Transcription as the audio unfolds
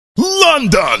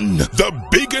London. The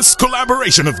biggest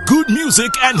collaboration of good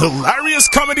music and hilarious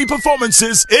comedy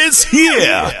performances is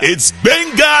here. It's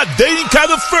Gbenga, Adeyinka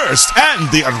the First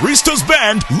and the ARISTOS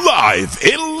Band live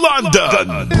in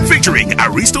London. Featuring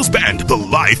ARISTOS Band, the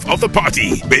life of the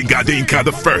party. Gbenga, Adeyinka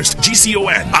the First,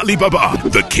 GCON, Alibaba,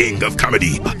 the king of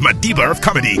comedy, Madiba of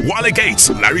comedy, Wale Gates,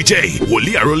 Larry J,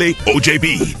 Woli, Arole,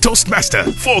 OJB, Toastmasta,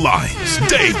 Forelines.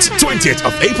 Date 20th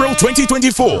of April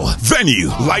 2024. Venue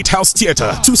Lighthouse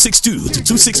Theatre, 262 to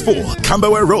 264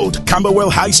 Camberwell Road,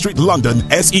 Camberwell High Street, London,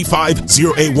 SE5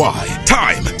 0AY.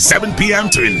 Time 7 p.m.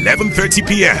 to 11:30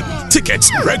 p.m.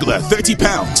 Tickets regular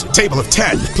 £30, table of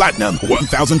 10, platinum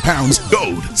 £1,000,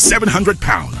 gold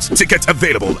 £700. Tickets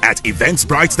available at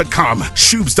eventsbright.com,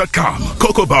 shoobs.com,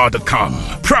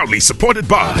 cocobar.com. Proudly supported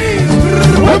by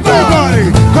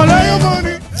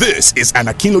This is an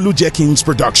Akinlolu Jekins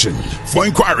production. For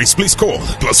inquiries, please call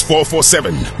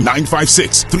 +447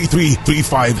 956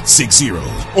 333560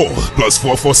 or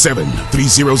 +447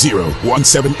 300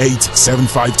 178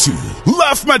 752.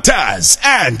 LAFF MATTAZ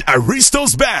and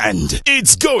ARISTOS Band.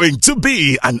 It's going to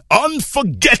be an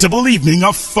unforgettable evening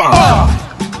of fun.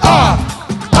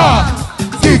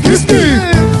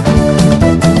 Sticky.